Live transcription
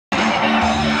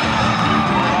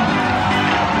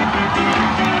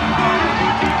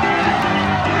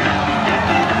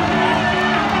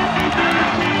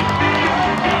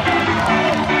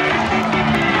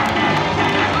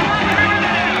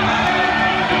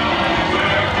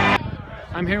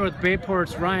I'm here with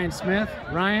Bayport's Ryan Smith.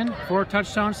 Ryan, 4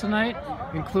 touchdowns tonight,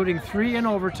 including 3 in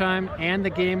overtime and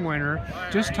the game winner.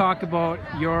 Just talk about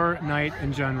your night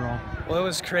in general. Well, it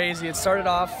was crazy. It started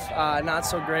off not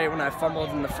so great when I fumbled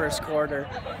in the first quarter,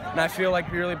 and I feel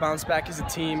like we really bounced back as a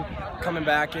team, coming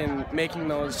back and making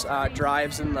those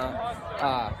drives in the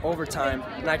overtime.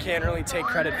 And I can't really take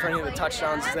credit for any of the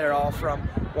touchdowns. They're all from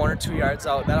 1 or 2 yards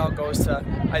out. That all goes to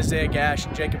Isaiah Gash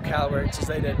and Jacob Calloway, since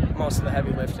they did most of the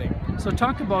heavy lifting. So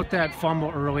talk about that fumble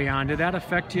early on. Did that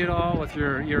affect you at all with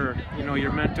your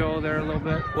mental there a little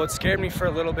bit? Well, it scared me for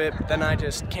a little bit, but then I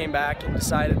just came back and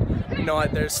decided, you know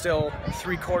what, there's still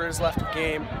 3 quarters left of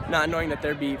game, not knowing that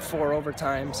there'd be 4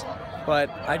 overtimes.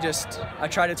 But I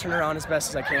try to turn around as best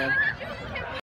as I can.